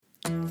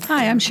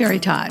Hi, I'm Sherry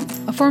Todd,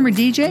 a former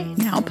DJ,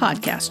 now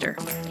podcaster.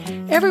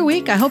 Every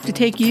week, I hope to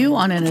take you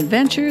on an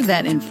adventure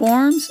that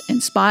informs,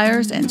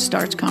 inspires, and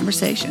starts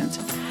conversations.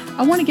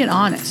 I want to get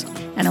honest,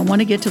 and I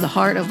want to get to the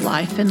heart of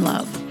life and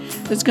love.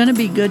 There's going to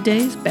be good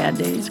days,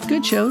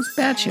 good shows,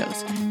 bad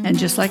shows. And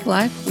just like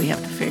life, we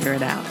have to figure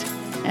it out.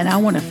 And I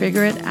want to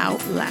figure it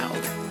out loud.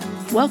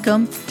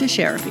 Welcome to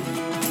Sherapy.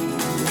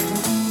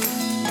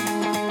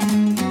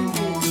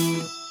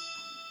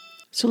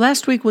 So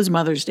last week was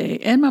Mother's Day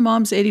and my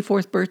mom's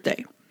 84th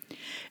birthday.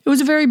 It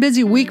was a very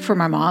busy week for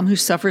my mom, who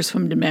suffers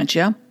from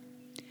dementia.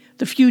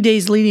 The few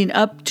days leading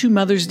up to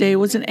Mother's Day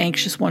was an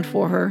anxious one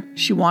for her.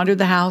 She wandered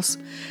the house,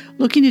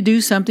 looking to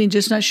do something,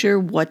 just not sure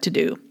what to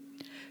do.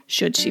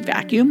 Should she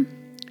vacuum?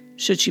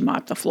 Should she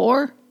mop the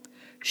floor?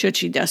 Should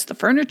she dust the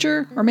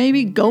furniture? Or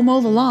maybe go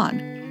mow the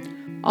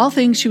lawn? All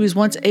things she was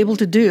once able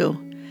to do,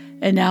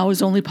 and now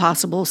is only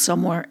possible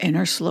somewhere in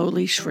her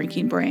slowly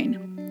shrinking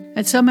brain.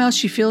 And somehow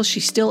she feels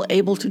she's still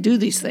able to do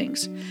these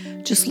things,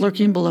 just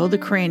lurking below the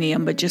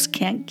cranium, but just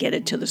can't get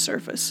it to the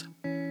surface.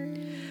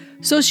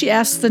 So she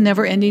asks the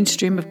never-ending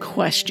stream of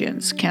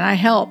questions. Can I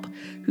help?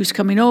 Who's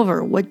coming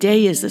over? What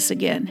day is this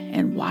again?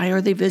 And why are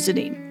they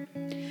visiting?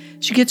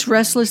 She gets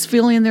restless,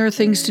 feeling there are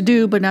things to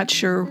do, but not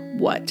sure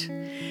what.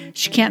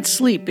 She can't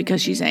sleep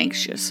because she's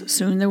anxious.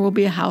 Soon there will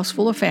be a house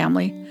full of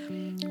family,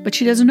 but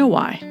she doesn't know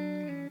why.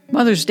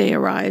 Mother's Day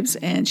arrives,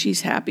 and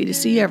she's happy to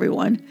see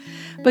everyone,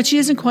 but she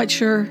isn't quite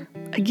sure,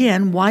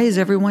 again, why is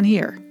everyone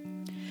here?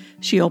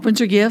 She opens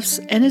her gifts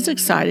and is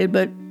excited,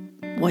 but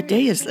what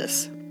day is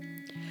this?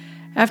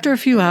 After a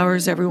few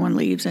hours, everyone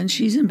leaves, and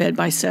she's in bed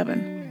by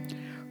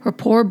 7. Her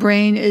poor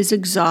brain is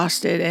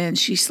exhausted, and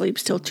she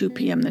sleeps till 2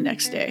 p.m. the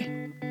next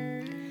day.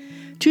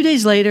 2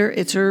 days later,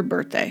 it's her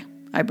birthday.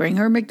 I bring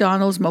her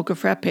McDonald's Mocha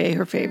Frappe,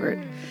 her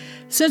favorite.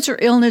 Since her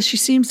illness, she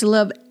seems to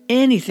love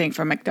anything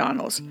from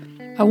McDonald's.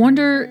 I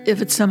wonder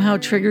if it somehow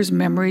triggers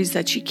memories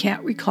that she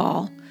can't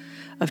recall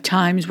of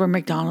times where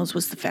McDonald's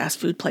was the fast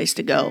food place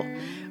to go.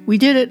 We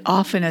did it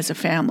often as a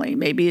family.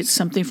 Maybe it's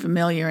something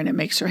familiar and it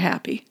makes her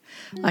happy,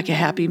 like a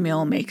Happy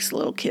Meal makes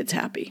little kids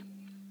happy.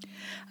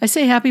 I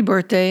say happy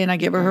birthday and I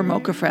give her her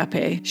Mocha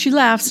Frappe. She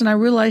laughs and I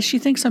realize she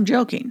thinks I'm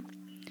joking.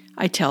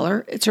 I tell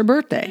her it's her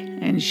birthday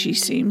and she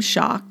seems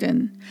shocked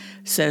and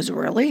says,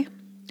 "Really?"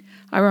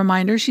 I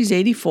remind her she's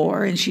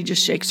 84 and she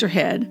just shakes her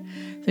head,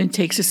 then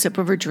takes a sip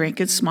of her drink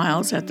and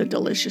smiles at the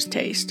delicious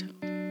taste.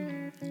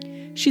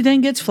 She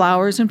then gets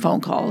flowers and phone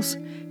calls.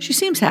 She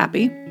seems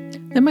happy.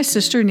 Then my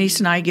sister, niece,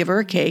 and I give her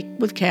a cake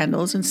with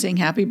candles and sing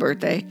happy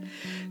birthday.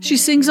 She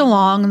sings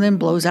along and then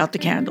blows out the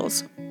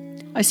candles.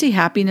 I see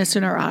happiness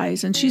in her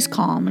eyes and she's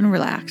calm and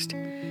relaxed.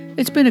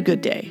 It's been a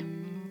good day.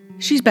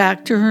 She's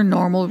back to her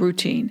normal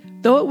routine.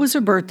 Though it was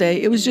her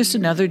birthday, it was just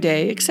another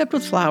day except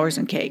with flowers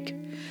and cake.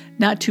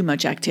 Not too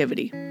much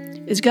activity.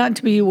 It's gotten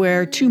to be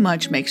where too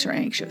much makes her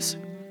anxious.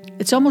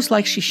 It's almost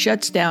like she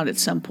shuts down at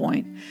some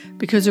point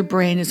because her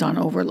brain is on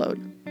overload.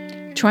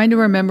 Trying to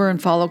remember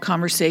and follow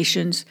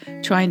conversations,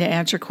 trying to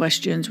answer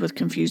questions with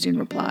confusing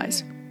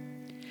replies.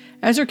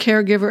 As her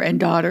caregiver and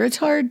daughter, it's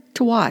hard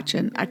to watch,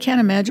 and I can't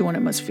imagine what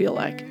it must feel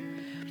like.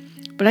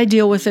 But I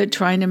deal with it,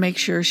 trying to make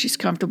sure she's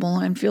comfortable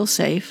and feels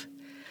safe.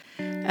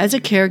 As a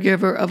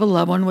caregiver of a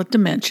loved one with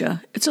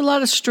dementia, it's a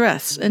lot of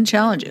stress and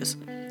challenges.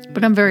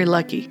 But I'm very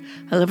lucky.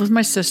 I live with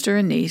my sister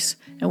and niece,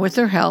 and with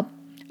their help,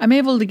 I'm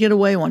able to get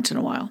away once in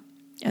a while.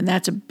 And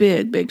that's a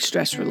big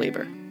stress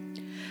reliever.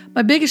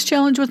 My biggest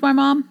challenge with my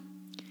mom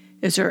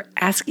is her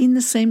asking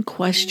the same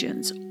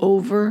questions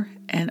over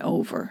and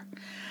over.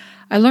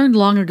 I learned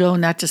long ago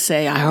not to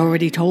say, "I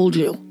already told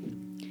you."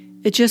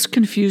 It just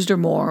confused her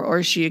more,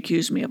 or she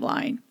accused me of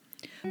lying.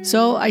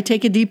 So I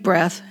take a deep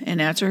breath and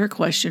answer her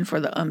question for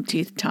the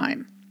umpteenth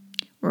time,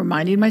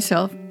 reminding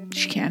myself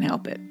she can't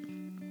help it.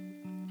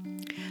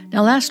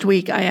 Now, last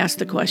week I asked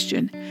the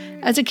question,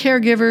 as a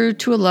caregiver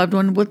to a loved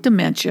one with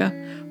dementia,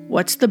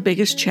 what's the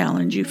biggest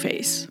challenge you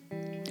face?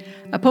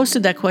 I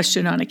posted that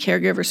question on a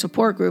caregiver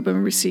support group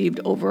and received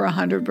over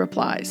 100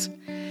 replies.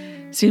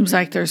 Seems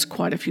like there's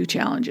quite a few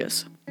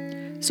challenges.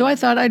 So I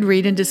thought I'd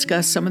read and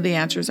discuss some of the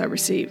answers I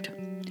received.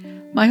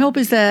 My hope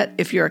is that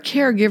if you're a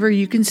caregiver,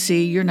 you can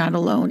see you're not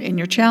alone in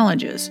your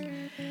challenges.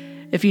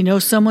 If you know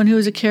someone who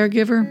is a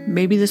caregiver,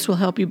 maybe this will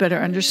help you better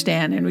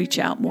understand and reach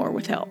out more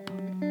with help.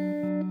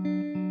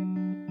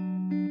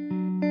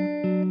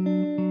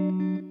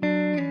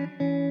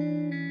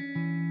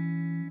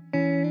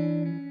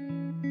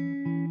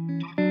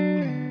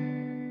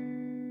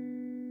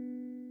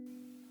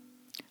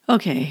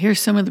 Okay, here's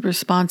some of the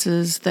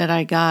responses that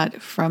I got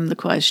from the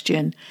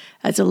question.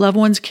 As a loved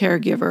one's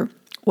caregiver,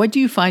 what do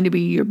you find to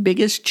be your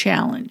biggest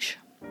challenge?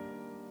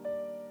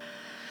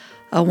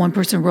 One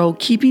person wrote,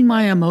 keeping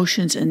my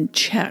emotions in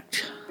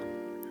check.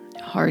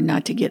 Hard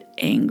not to get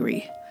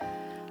angry.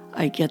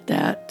 I get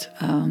that.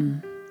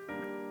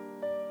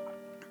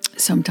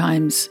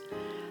 Sometimes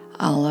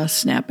I'll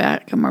snap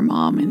back at my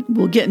mom and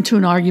we'll get into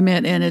an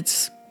argument and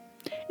it's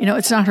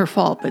not her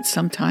fault, but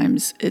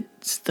sometimes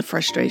it's the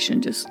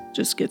frustration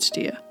just gets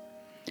to you.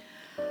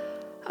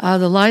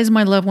 The lies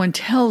my loved one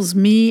tells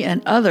me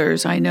and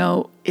others, I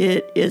know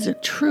it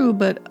isn't true,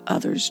 but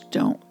others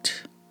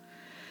don't.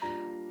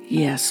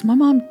 Yes, my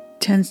mom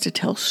tends to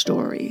tell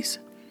stories.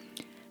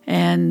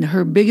 And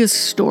her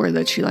biggest story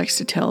that she likes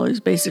to tell is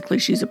basically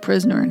she's a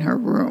prisoner in her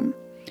room.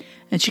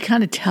 And she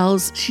kind of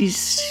tells, she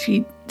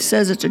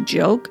says it's a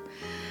joke,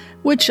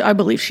 which I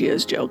believe she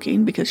is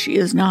joking because she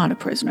is not a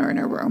prisoner in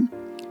her room.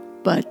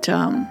 But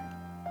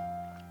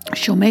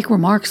she'll make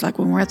remarks like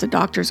when we're at the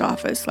doctor's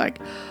office, like,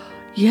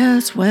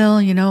 yes, well,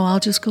 I'll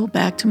just go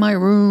back to my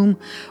room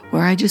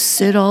where I just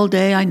sit all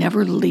day. I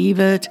never leave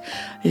it.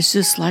 It's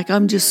just like,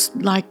 I'm just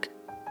like,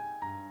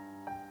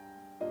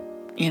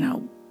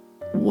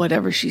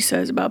 whatever she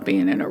says about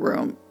being in a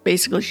room.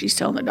 Basically, she's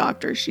telling the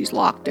doctor she's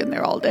locked in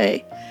there all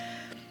day.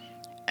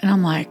 And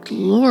I'm like,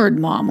 Lord,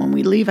 Mom, when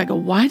we leave, I go,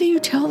 why do you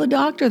tell the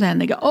doctor that?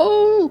 And they go,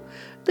 oh,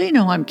 they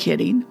know I'm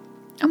kidding.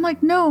 I'm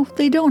like, no,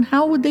 they don't.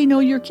 How would they know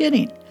you're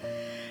kidding?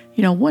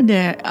 One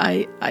day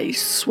I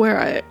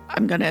swear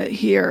I'm going to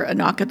hear a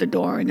knock at the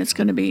door, and it's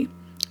going to be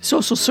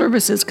social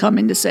services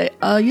coming to say,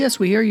 yes,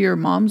 we hear your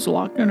mom's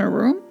locked in her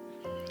room.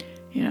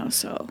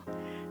 So,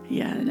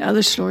 yeah. And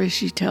other stories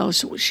she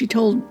tells, she's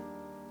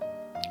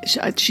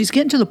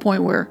getting to the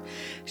point where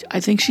I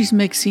think she's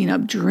mixing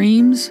up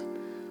dreams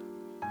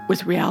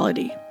with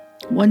reality.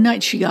 One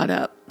night she got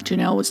up.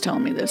 Janelle was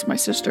telling me this, my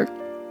sister.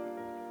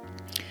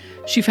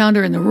 She found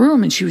her in the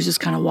room, and she was just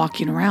kind of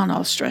walking around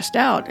all stressed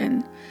out.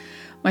 And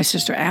my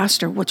sister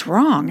asked her, what's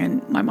wrong?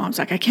 And my mom's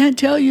like, I can't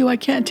tell you.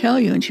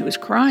 And she was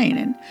crying.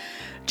 And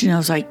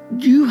Janelle's like,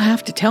 you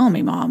have to tell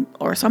me, Mom,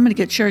 or else I'm going to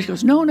get Sherry. She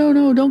goes, no,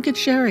 don't get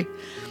Sherry.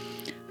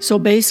 So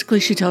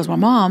basically she tells my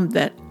mom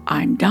that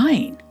I'm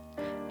dying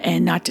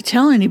and not to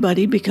tell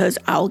anybody because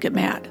I'll get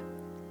mad.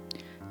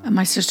 And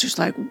my sister's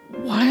like,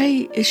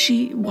 why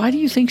do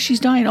you think she's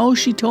dying? Oh,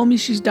 she told me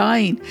she's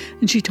dying,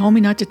 and she told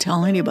me not to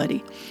tell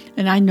anybody.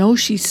 And I know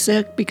she's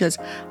sick because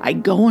I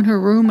go in her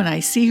room and I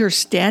see her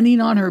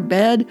standing on her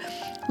bed,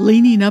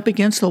 leaning up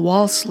against the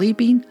wall,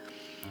 sleeping.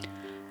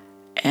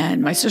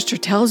 And my sister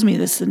tells me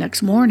this the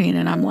next morning,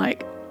 and I'm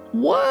like,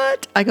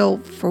 what? I go,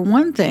 for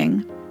one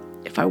thing,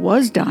 if I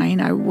was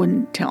dying, I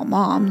wouldn't tell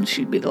Mom.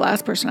 She'd be the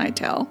last person I'd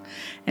tell.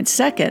 And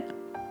second,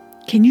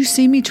 can you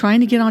see me trying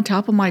to get on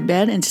top of my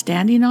bed and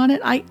standing on it?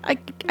 I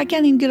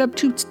can't even get up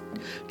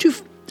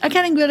I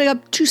can't even get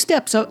up 2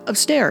 steps of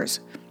stairs.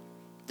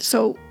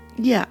 So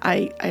yeah,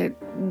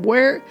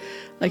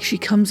 she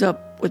comes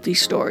up with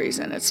these stories,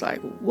 and it's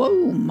like,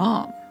 whoa,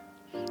 Mom.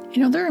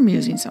 They're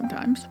amusing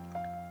sometimes.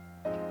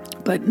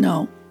 But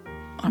no,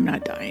 I'm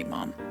not dying,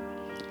 Mom.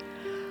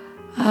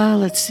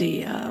 Let's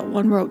see.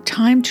 One wrote,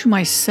 time to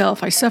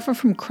myself. I suffer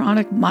from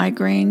chronic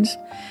migraines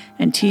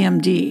and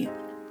TMD.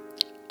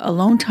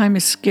 Alone time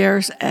is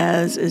scarce,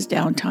 as is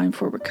downtime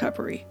for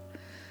recovery.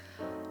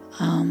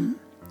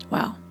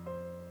 Wow.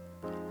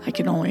 I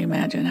can only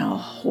imagine how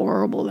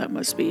horrible that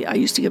must be. I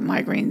used to get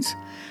migraines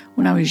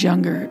when I was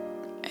younger,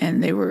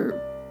 and they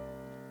were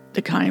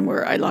the kind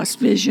where I lost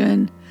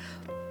vision.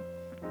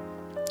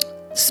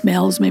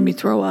 Smells made me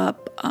throw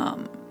up.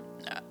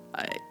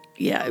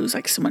 It was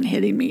like someone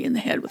hitting me in the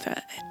head with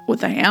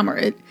a hammer.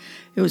 It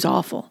was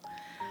awful.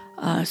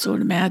 So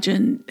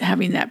imagine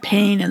having that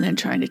pain and then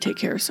trying to take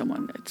care of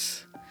someone.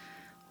 It's,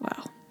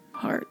 wow,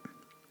 hard.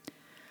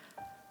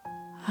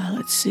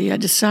 Let's see. I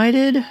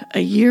decided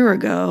a year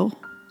ago,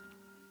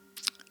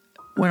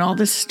 when all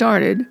this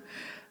started,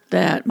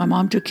 that my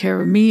mom took care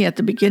of me at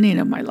the beginning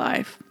of my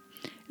life.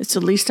 It's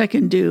the least I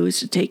can do is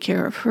to take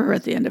care of her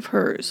at the end of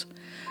hers.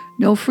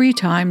 No free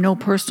time, no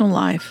personal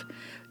life.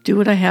 Do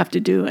what I have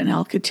to do, and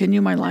I'll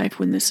continue my life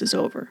when this is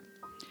over.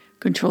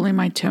 Controlling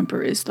my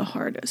temper is the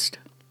hardest.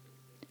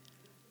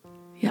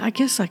 Yeah, I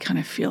guess I kind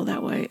of feel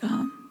that way.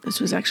 This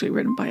was actually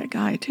written by a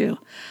guy, too.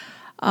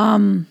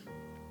 I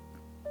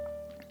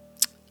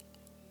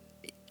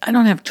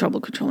don't have trouble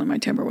controlling my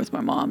temper with my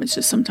mom. It's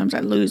just sometimes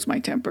I lose my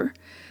temper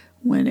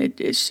when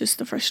it's just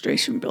the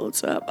frustration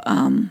builds up.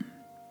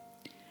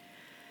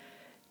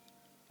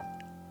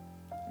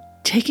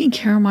 Taking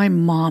care of my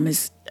mom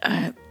is,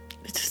 I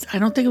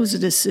don't think it was a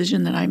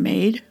decision that I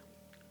made.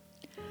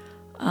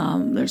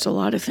 There's a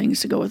lot of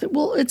things to go with it.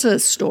 Well, it's a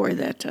story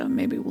that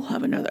maybe we'll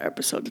have another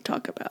episode to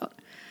talk about.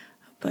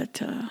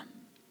 But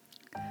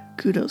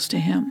kudos to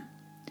him.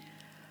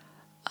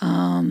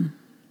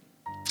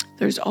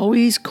 There's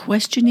always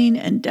questioning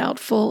and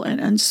doubtful and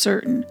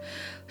uncertain.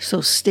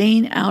 So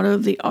staying out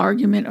of the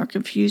argument or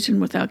confusion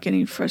without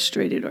getting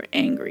frustrated or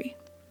angry.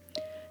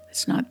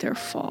 It's not their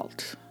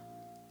fault.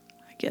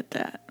 I get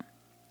that.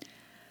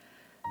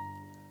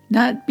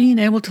 Not being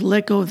able to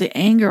let go of the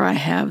anger I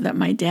have that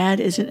my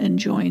dad isn't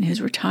enjoying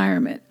his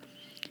retirement.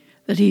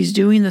 That he's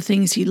doing the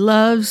things he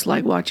loves,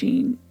 like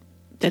watching,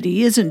 that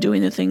he isn't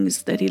doing the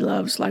things that he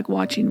loves, like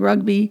watching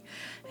rugby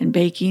and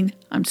baking.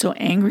 I'm so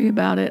angry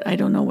about it, I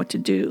don't know what to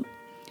do.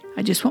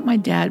 I just want my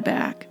dad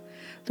back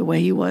the way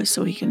he was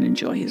so he can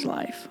enjoy his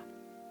life.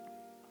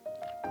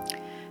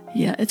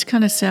 Yeah, it's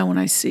kind of sad when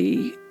I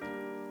see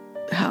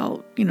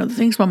how, the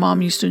things my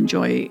mom used to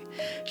enjoy.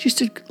 She used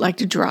to like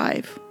to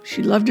drive.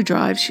 She loved to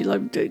drive. She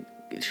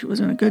she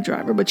wasn't a good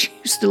driver, but she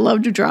used to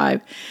love to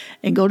drive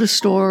and go to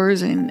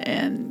stores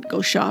and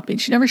go shopping.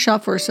 She never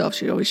shopped for herself.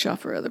 She always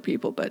shopped for other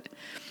people, but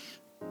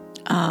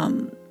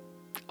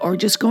or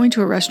just going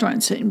to a restaurant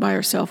and sitting by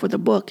herself with a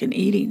book and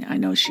eating. I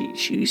know she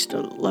used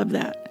to love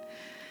that.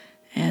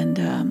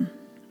 And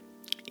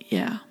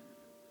yeah,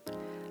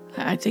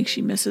 I think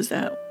she misses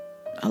that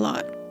a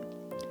lot.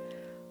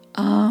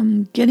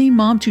 Getting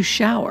mom to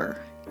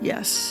shower.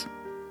 Yes,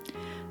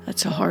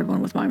 that's a hard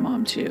one with my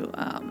mom too.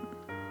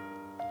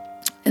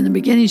 In the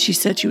beginning, she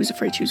said she was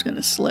afraid she was going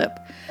to slip.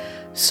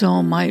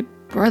 So my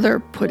brother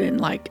put in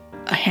like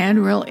a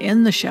handrail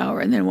in the shower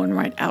and then one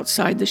right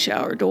outside the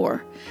shower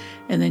door.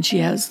 And then she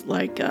has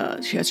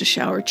she has a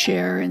shower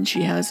chair and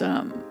she has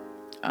a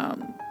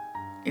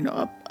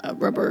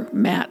rubber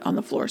mat on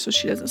the floor so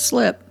she doesn't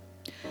slip.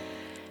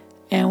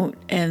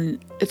 And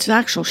it's an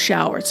actual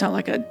shower. It's not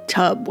like a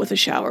tub with a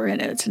shower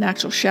in it. It's an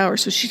actual shower,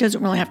 so she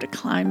doesn't really have to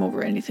climb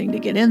over anything to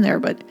get in there.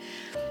 But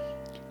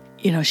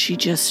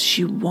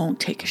she won't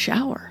take a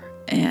shower.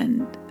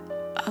 And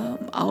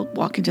I'll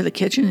walk into the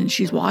kitchen and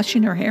she's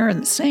washing her hair in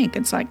the sink.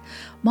 It's like,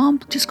 Mom,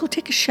 just go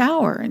take a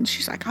shower. And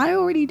she's like, I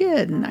already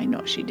did. And I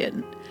know she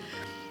didn't.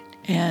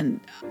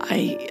 And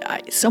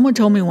someone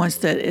told me once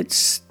that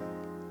it's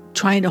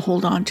trying to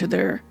hold on to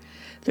their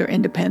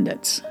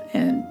independence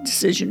and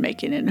decision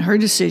making. And her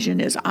decision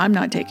is, I'm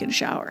not taking a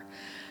shower.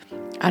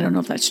 I don't know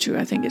if that's true.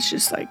 I think it's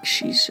just like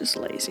she's just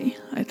lazy,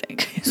 I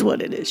think is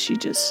what it is. She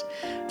just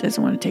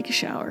doesn't want to take a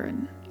shower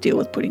and deal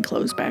with putting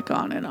clothes back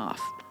on and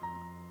off.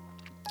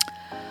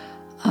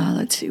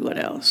 Let's see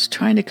what else.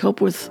 Trying to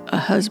cope with a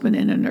husband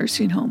in a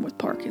nursing home with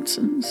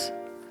Parkinson's.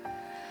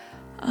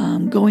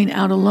 Going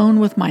out alone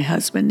with my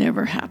husband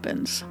never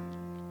happens.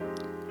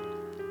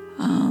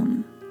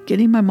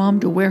 Getting my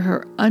mom to wear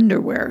her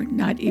underwear,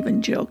 not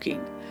even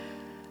joking.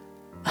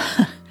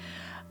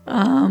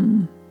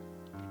 My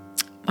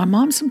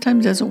mom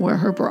sometimes doesn't wear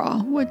her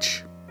bra,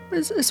 which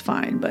is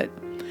fine, but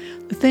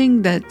the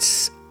thing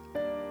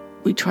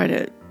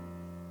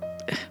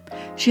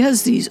she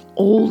has these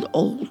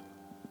old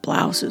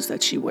blouses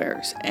that she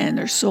wears, and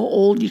they're so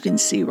old you can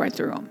see right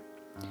through them.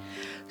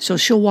 So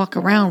she'll walk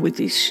around with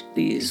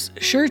these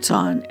shirts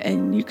on,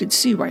 and you could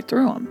see right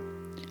through them.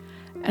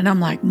 And I'm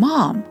like,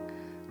 Mom,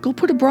 go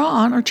put a bra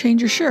on or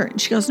change your shirt.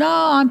 And she goes, no,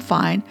 I'm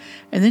fine.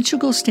 And then she'll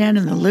go stand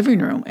in the living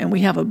room, and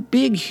we have a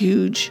big,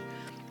 huge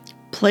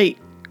plate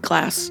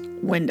glass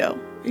window.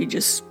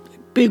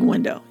 Big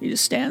window. You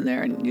just stand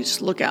there and you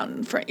just look out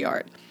in the front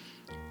yard.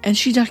 And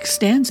she just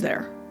stands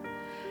there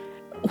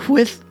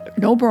with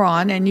no bra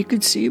on, and you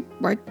could see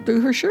right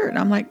through her shirt. And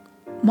I'm like,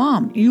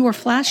 Mom, you are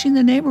flashing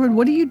the neighborhood.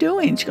 What are you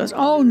doing? She goes,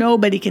 oh,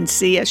 nobody can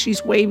see us.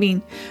 She's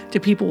waving to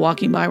people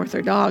walking by with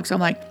their dogs. I'm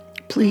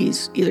like,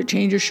 please, either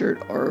change your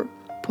shirt or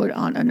put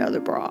on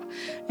another bra.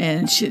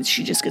 And she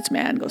just gets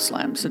mad and goes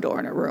slams the door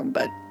in her room.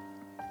 But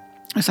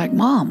I was like,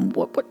 Mom,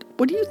 what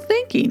are you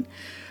thinking?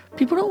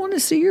 People don't want to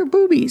see your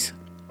boobies.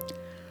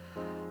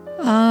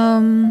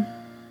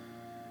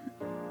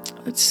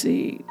 Let's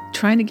see.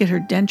 Trying to get her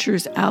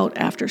dentures out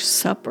after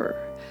supper.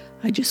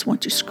 I just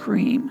want to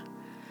scream.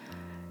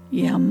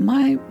 Yeah,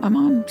 my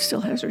mom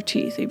still has her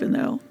teeth, even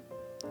though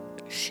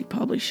she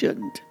probably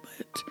shouldn't.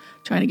 But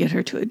trying to get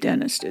her to a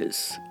dentist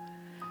is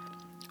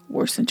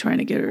worse than trying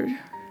to get her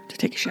to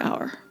take a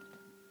shower.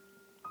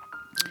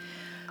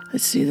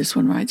 Let's see, this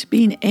one writes,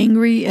 being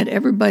angry at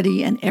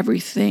everybody and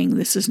everything.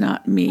 This is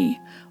not me.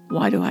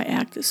 Why do I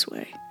act this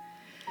way?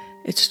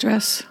 It's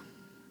stress.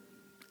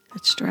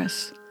 It's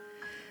stress.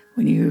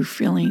 When you're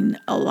feeling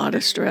a lot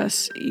of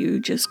stress, you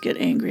just get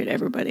angry at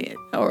everybody.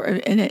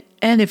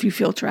 And if you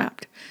feel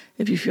trapped,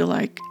 if you feel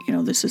like,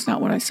 this is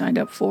not what I signed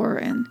up for,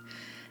 and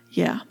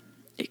yeah,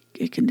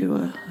 it can do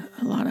a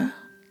lot of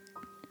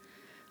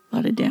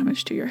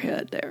damage to your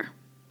head there.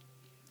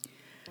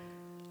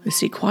 Let's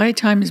see, quiet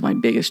time is my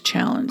biggest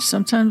challenge.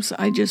 Sometimes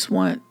I just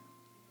want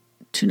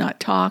to not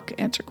talk,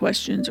 answer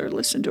questions, or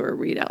listen to her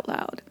read out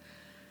loud.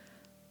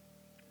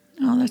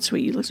 Oh, that's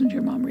sweet. You listen to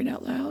your mom read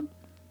out loud.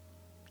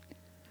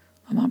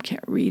 My mom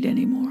can't read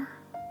anymore.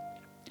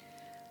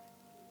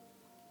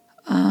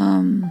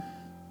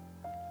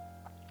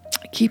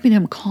 Keeping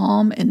him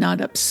calm and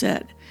not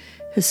upset.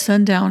 His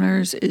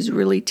sundowners is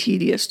really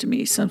tedious to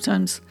me.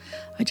 Sometimes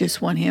I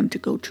just want him to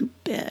go to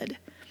bed.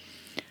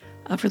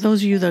 For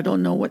those of you that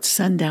don't know what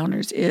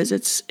sundowners is,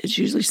 it's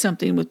usually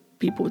something with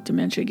people with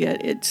dementia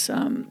get.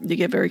 They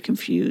get very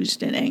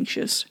confused and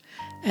anxious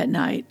at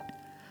night.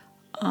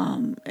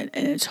 And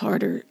it's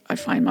harder. I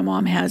find my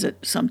mom has it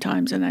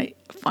sometimes, and I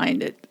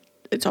find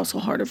it's also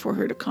harder for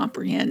her to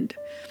comprehend,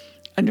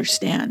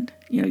 understand.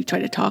 You try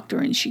to talk to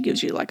her, and she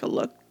gives you like a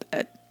look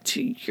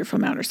you're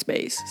from outer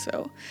space.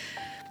 So,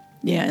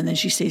 yeah, and then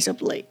she stays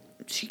up late.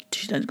 She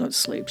doesn't go to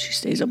sleep. She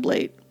stays up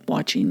late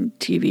watching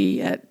TV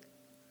at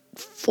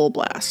full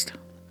blast.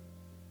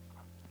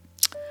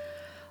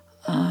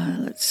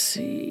 Let's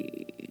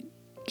see.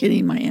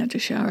 Getting my aunt to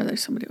shower.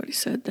 There's somebody already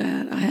said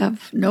that. I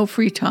have no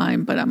free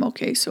time, but I'm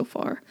okay so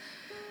far.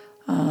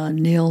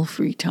 Nil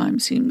free time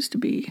seems to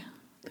be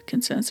the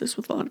consensus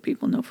with a lot of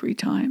people. No free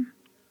time.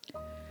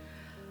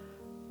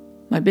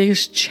 My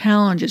biggest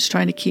challenge is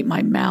trying to keep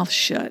my mouth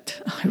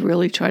shut. I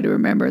really try to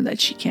remember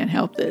that she can't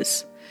help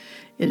this.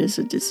 It is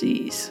a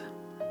disease.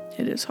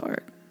 It is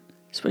hard,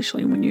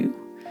 especially when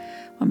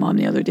my mom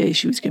the other day,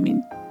 she was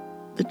giving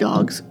the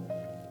dogs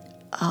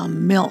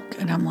milk.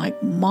 And I'm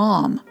like,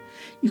 Mom,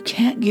 you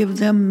can't give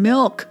them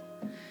milk.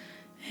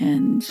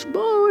 And,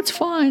 oh, it's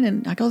fine.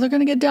 And I go, they're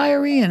going to get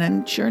diarrhea.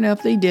 And sure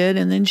enough, they did.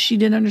 And then she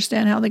didn't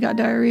understand how they got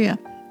diarrhea.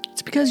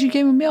 It's because you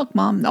gave them milk,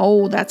 Mom.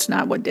 No, that's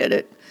not what did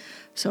it.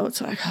 So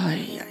it's like, So,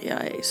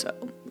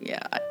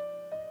 yeah, I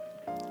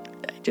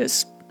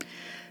just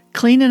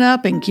clean it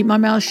up and keep my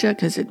mouth shut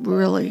because it's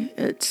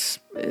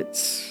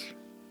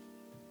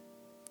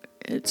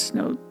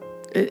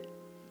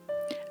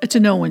a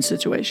no-win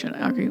situation,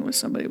 arguing with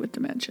somebody with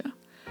dementia.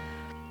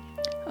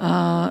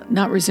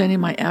 Not resenting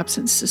my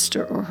absent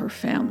sister or her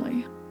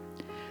family.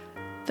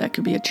 That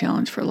could be a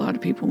challenge for a lot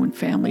of people when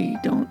family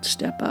don't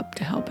step up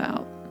to help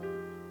out.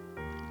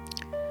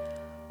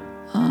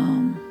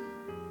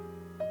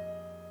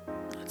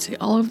 Let's see,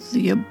 all of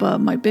the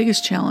above. My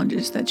biggest challenge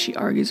is that she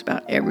argues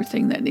about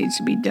everything that needs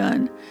to be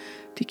done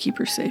to keep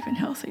her safe and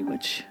healthy,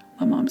 which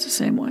my mom's the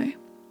same way.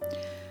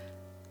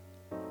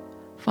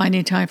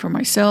 Finding time for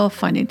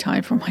myself. Oh,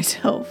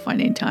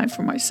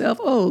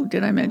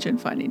 did I mention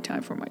finding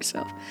time for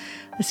myself?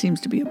 That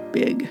seems to be a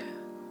big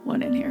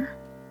one in here.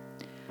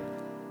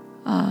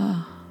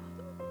 I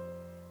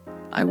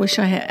wish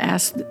I had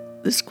asked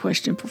this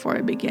question before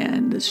I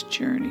began this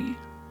journey.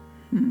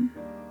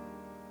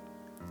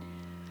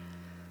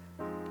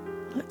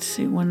 Let's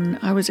see. When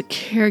I was a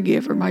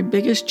caregiver, my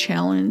biggest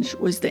challenge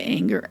was the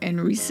anger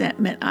and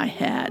resentment I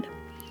had.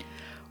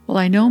 Well,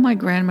 I know my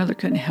grandmother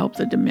couldn't help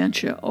the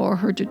dementia or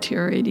her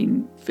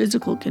deteriorating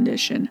physical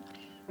condition.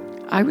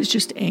 I was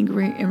just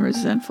angry and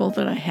resentful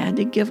that I had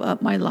to give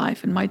up my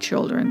life and my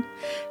children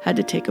had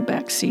to take a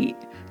back seat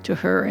to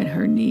her and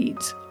her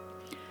needs.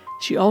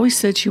 She always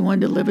said she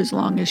wanted to live as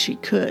long as she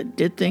could,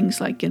 did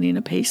things like getting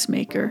a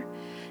pacemaker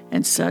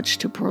and such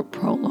to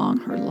prolong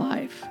her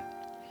life.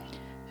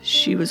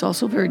 She was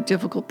also a very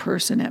difficult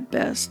person at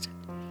best,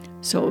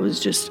 so it was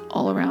just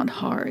all around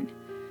hard.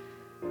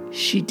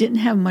 She didn't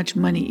have much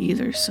money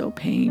either, so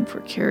paying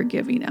for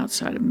caregiving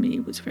outside of me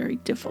was very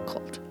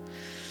difficult.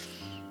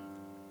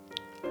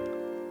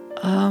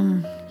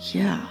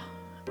 Yeah.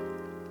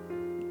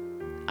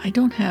 I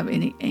don't have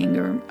any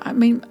anger. I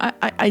mean,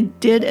 I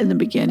did in the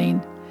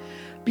beginning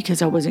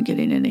because I wasn't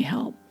getting any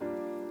help.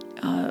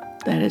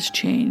 That has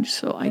changed,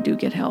 so I do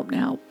get help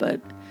now,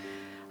 but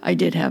I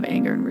did have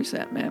anger and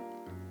resentment.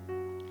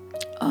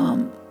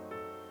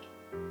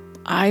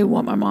 I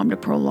want my mom to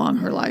prolong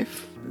her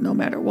life no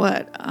matter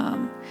what.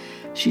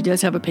 She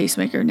does have a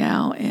pacemaker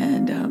now,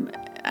 and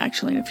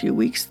actually in a few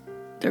weeks,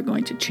 they're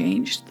going to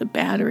change the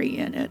battery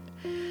in it.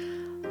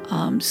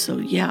 So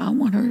yeah, I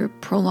want her to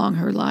prolong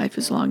her life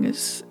as long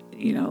as,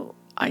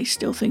 I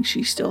still think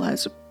she still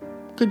has a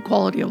good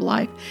quality of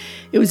life.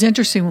 It was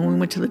interesting when we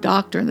went to the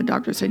doctor, and the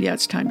doctor said, yeah,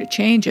 it's time to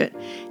change it.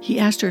 He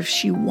asked her if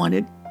she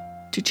wanted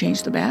to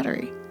change the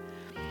battery.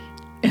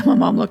 And my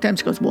mom looked at him and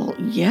she goes, well,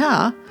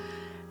 yeah.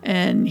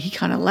 And he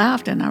kind of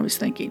laughed, and I was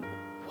thinking,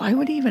 why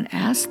would he even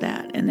ask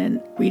that? And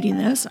then reading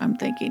this, I'm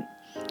thinking,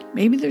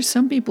 maybe there's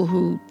some people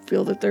who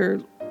feel that their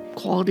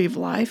quality of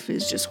life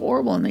is just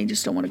horrible and they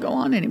just don't want to go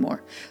on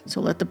anymore.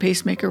 So let the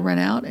pacemaker run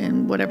out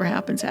and whatever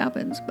happens,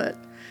 happens. But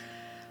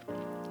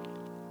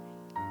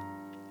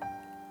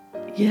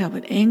yeah,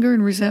 but anger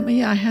and resentment,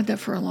 yeah, I had that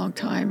for a long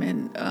time.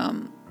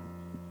 And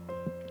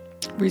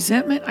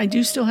resentment, I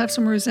do still have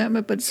some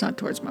resentment, but it's not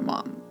towards my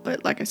mom.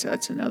 But like I said,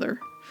 that's another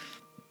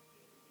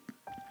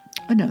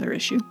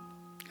issue,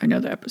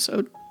 another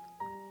episode.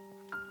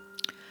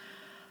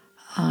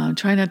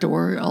 Try not to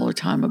worry all the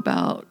time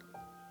about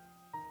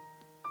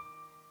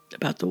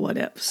the what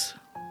ifs.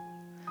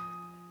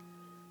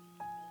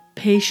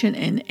 Patience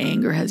and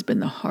anger has been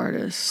the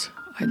hardest.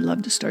 I'd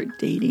love to start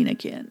dating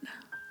again.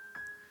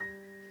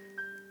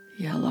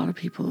 Yeah, a lot of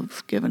people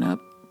have given up,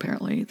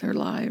 apparently, their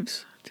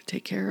lives to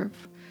take care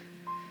of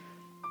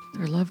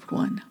their loved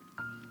one.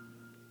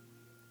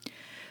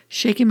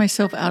 Shaking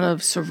myself out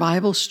of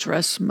survival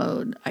stress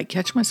mode. I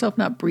catch myself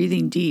not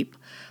breathing deep,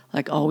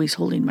 like always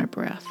holding my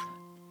breath.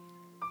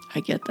 I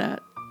get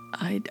that.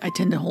 I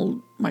tend to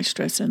hold my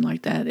stress in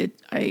like that.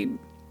 I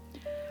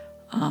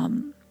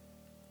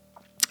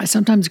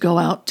sometimes go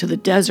out to the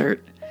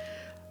desert.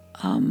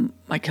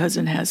 My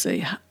cousin has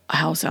a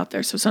house out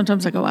there, so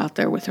sometimes I go out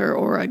there with her,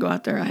 or I go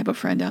out there. I have a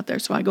friend out there,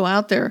 so I go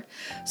out there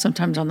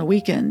sometimes on the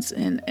weekends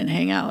and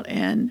hang out.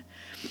 And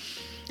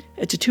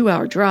it's a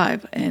 2-hour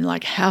drive, and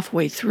like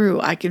halfway through,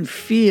 I can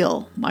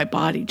feel my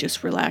body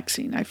just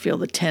relaxing. I feel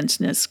the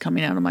tenseness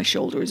coming out of my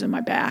shoulders and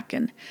my back,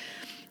 and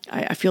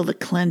I feel the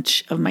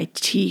clench of my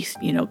teeth,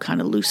 kind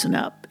of loosen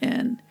up.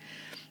 And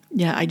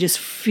yeah, I just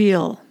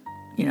feel,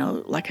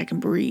 like I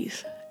can breathe.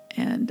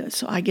 And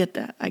so I get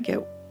that. I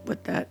get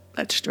with that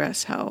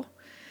stress, how,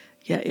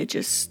 yeah, it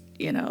just,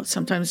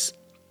 sometimes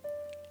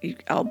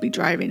I'll be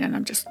driving and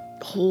I'm just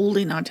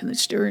holding onto the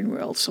steering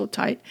wheel so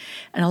tight.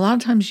 And a lot of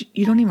times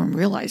you don't even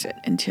realize it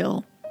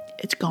until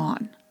it's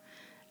gone.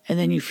 And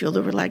then you feel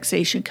the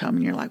relaxation come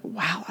and you're like,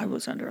 wow, I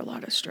was under a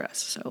lot of stress.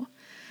 So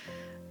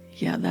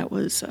yeah, that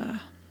was,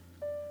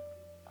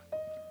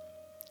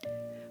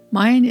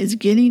 mine is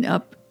getting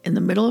up in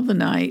the middle of the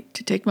night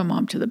to take my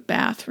mom to the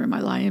bathroom.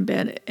 I lie in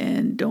bed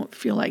and don't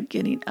feel like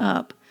getting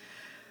up,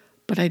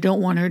 but I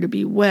don't want her to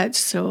be wet.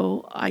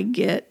 So I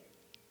get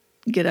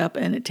up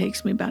and it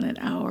takes me about an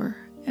hour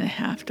and a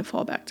half to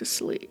fall back to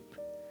sleep.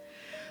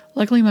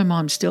 Luckily, my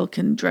mom still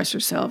can dress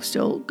herself,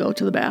 still go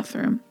to the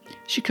bathroom.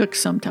 She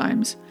cooks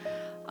sometimes.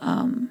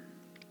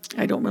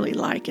 I don't really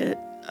like it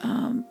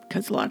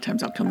because a lot of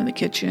times I'll come in the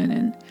kitchen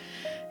and,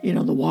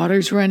 the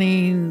water's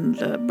running,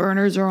 the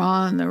burners are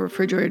on, the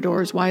refrigerator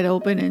door is wide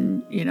open,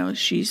 and,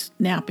 she's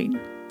napping.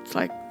 It's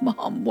like,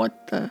 Mom,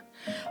 what the,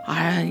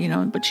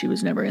 but she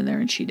was never in there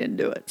and she didn't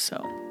do it.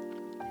 So,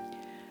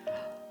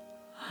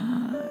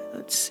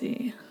 let's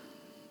see.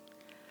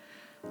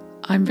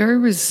 I'm very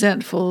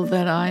resentful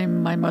that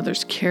I'm my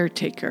mother's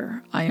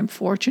caretaker. I am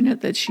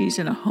fortunate that she's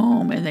in a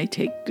home and they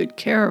take good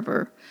care of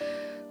her,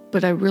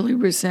 but I really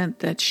resent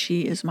that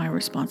she is my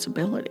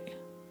responsibility.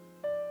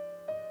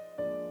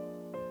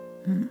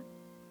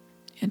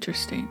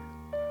 Interesting.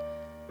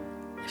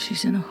 If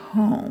she's in a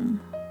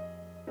home,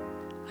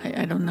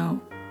 I don't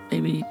know.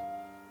 Maybe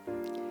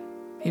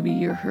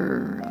you're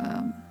her.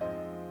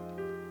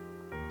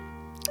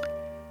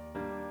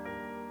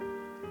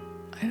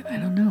 I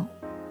don't know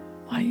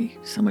why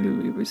somebody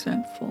would be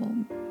resentful.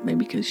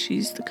 Maybe because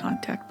she's the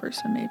contact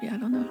person. Maybe, I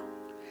don't know.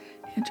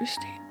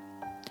 Interesting.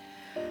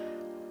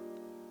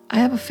 I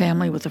have a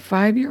family with a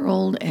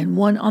 5-year-old and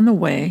one on the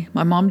way.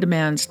 My mom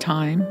demands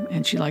time,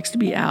 and she likes to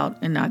be out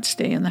and not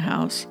stay in the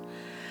house.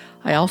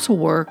 I also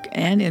work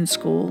and in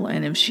school,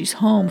 and if she's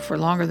home for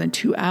longer than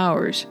 2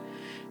 hours,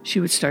 she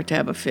would start to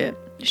have a fit.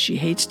 She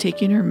hates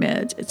taking her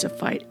meds. It's a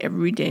fight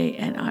every day,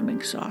 and I'm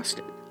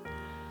exhausted.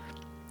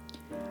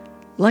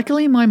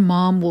 Luckily, my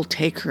mom will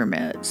take her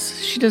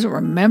meds. She doesn't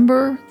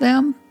remember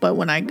them, but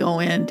when I go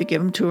in to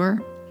give them to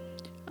her,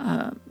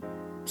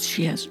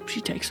 she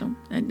takes them,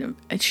 and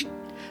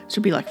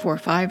she'll be like 4 or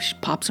 5. She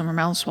pops them in her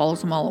mouth,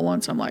 swallows them all at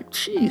once. I'm like,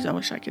 geez, I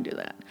wish I could do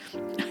that.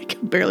 I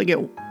can barely get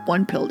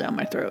one pill down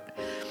my throat.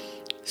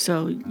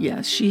 So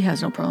yes, she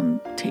has no problem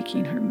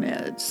taking her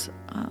meds.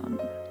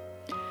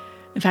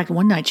 In fact,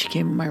 one night she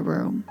came in my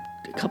room,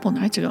 a couple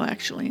nights ago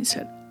actually, and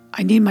said,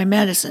 I need my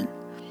medicine.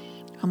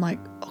 I'm like,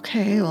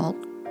 okay, well,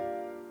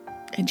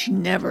 and she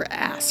never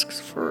asks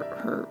for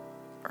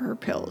her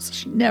pills.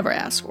 She never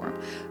asks for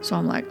them. So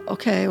I'm like,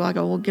 okay, well, I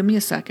go, well, give me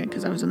a second,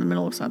 because I was in the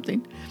middle of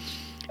something.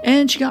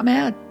 And she got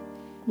mad,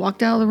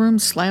 walked out of the room,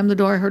 slammed the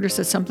door. I heard her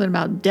say something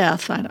about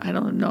death. I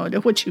don't know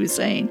what she was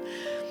saying.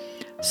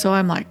 So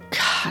I'm like,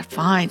 God,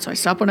 fine. So I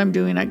stop what I'm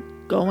doing. I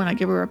go and I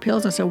give her her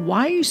pills. I said,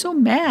 why are you so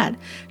mad?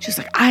 She's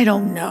like, I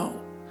don't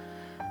know.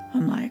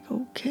 I'm like,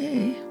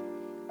 okay.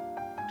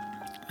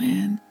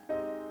 And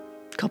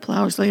a couple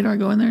hours later, I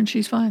go in there and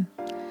she's fine.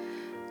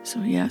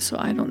 So so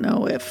I don't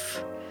know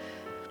if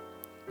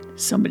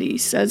somebody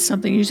says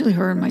something. Usually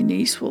her and my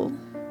niece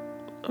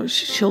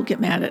she'll get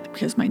mad at it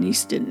because my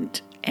niece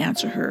didn't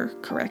answer her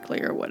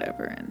correctly or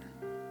whatever. And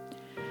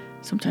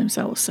sometimes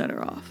that will set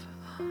her off.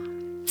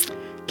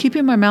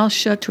 Keeping my mouth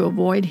shut to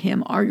avoid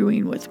him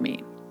arguing with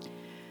me.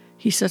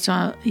 He's such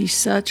on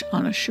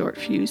a short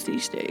fuse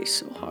these days,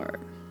 so hard.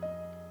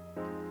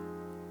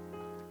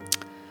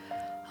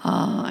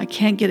 I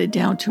can't get it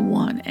down to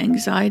one.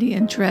 Anxiety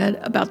and dread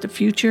about the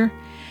future.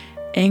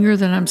 Anger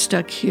that I'm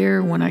stuck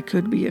here when I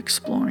could be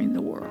exploring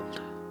the world.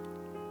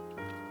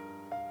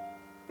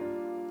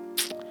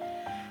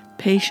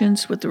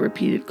 Patience with the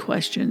repeated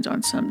questions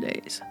on some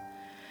days.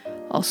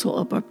 Also,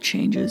 abrupt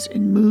changes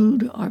in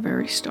mood are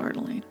very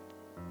startling.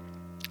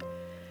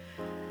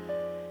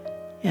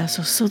 Yeah,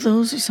 so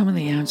those are some of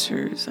the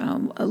answers.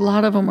 A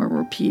lot of them are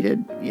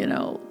repeated,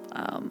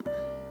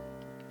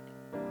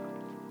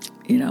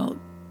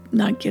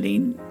 not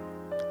getting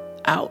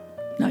out,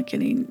 not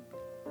getting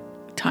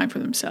time for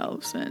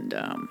themselves, and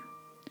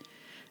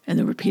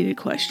the repeated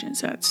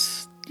questions.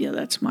 That's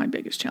my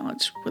biggest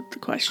challenge with the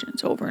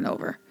questions over and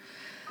over.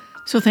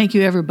 So thank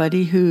you,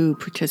 everybody who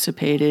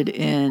participated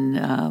in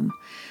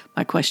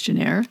my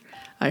questionnaire.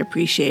 I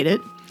appreciate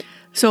it.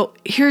 So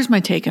here's my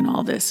take on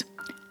all this.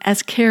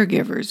 As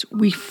caregivers,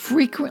 we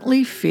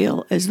frequently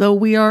feel as though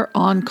we are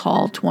on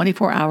call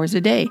 24 hours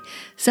a day,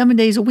 7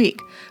 days a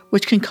week,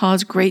 which can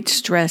cause great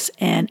stress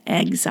and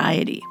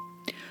anxiety.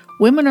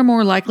 Women are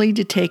more likely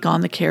to take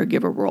on the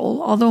caregiver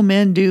role, although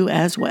men do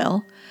as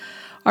well.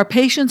 Our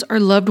patients are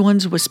loved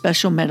ones with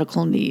special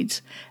medical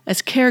needs.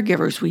 As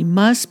caregivers, we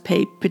must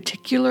pay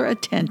particular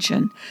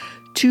attention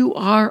to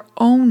our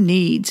own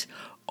needs,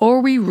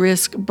 or we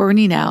risk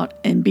burning out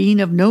and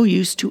being of no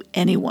use to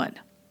anyone.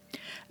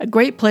 A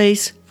great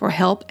place for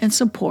help and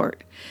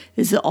support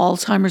is the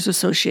Alzheimer's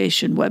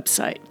Association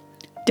website.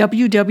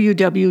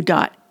 www.alz.org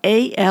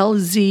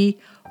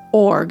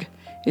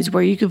is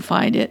where you can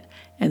find it,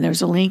 and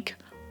there's a link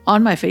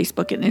on my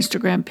Facebook and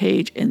Instagram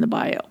page in the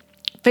bio.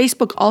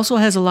 Facebook also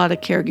has a lot of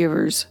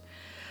caregivers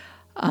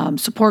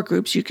support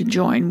groups you can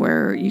join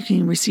where you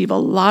can receive a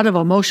lot of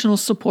emotional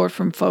support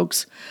from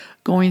folks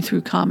going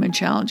through common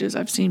challenges.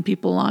 I've seen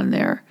people on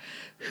there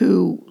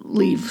who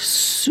leave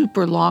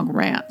super long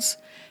rants.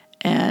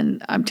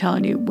 And I'm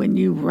telling you, when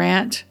you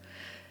rant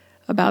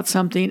about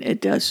something,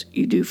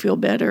 you do feel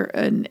better.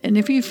 And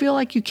if you feel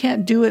like you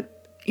can't do it,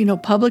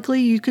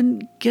 publicly, you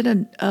can get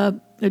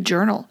a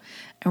journal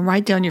and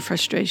write down your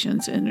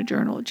frustrations in a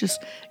journal.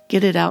 Just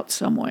get it out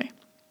some way.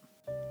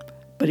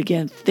 But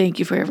again, thank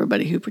you for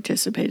everybody who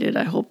participated.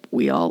 I hope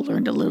we all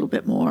learned a little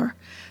bit more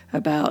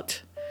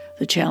about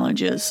the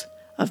challenges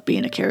of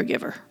being a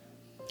caregiver.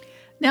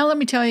 Now let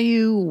me tell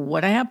you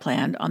what I have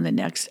planned on the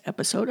next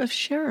episode of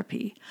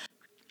Sherapy.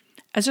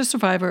 As a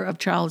survivor of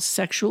child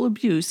sexual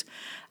abuse,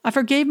 I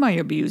forgave my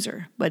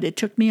abuser, but it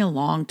took me a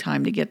long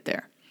time to get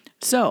there.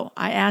 So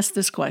I asked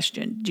this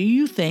question: do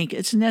you think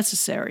it's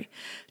necessary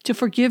to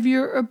forgive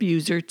your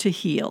abuser to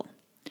heal?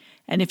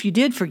 And if you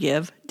did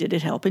forgive, did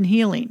it help in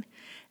healing?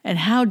 And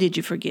how did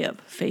you forgive?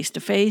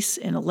 Face-to-face,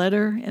 in a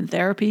letter, in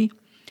therapy?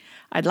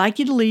 I'd like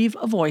you to leave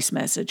a voice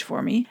message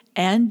for me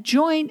and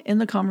join in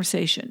the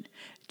conversation.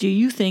 Do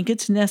you think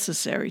it's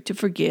necessary to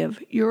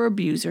forgive your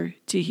abuser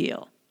to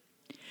heal?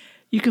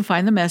 You can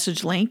find the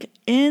message link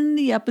in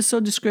the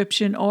episode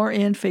description or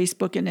in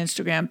Facebook and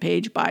Instagram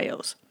page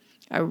bios.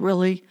 I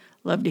really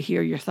love to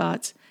hear your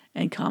thoughts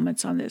and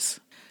comments on this.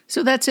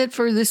 So that's it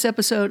for this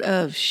episode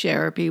of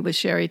Sherapy with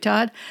Sherry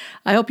Todd.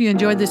 I hope you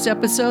enjoyed this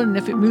episode, and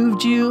if it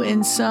moved you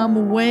in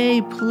some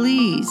way,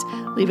 please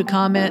leave a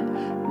comment,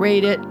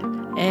 rate it,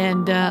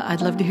 and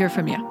I'd love to hear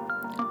from you.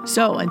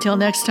 So until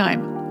next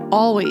time,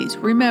 always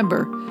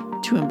remember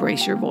to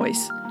embrace your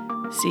voice.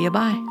 See you,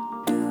 bye.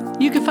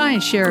 You can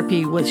find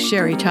Sherapy with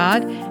Sherry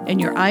Todd in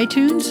your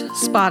iTunes,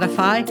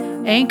 Spotify,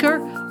 Anchor,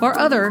 or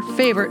other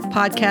favorite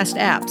podcast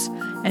apps.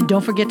 And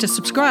don't forget to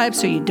subscribe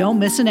so you don't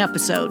miss an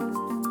episode.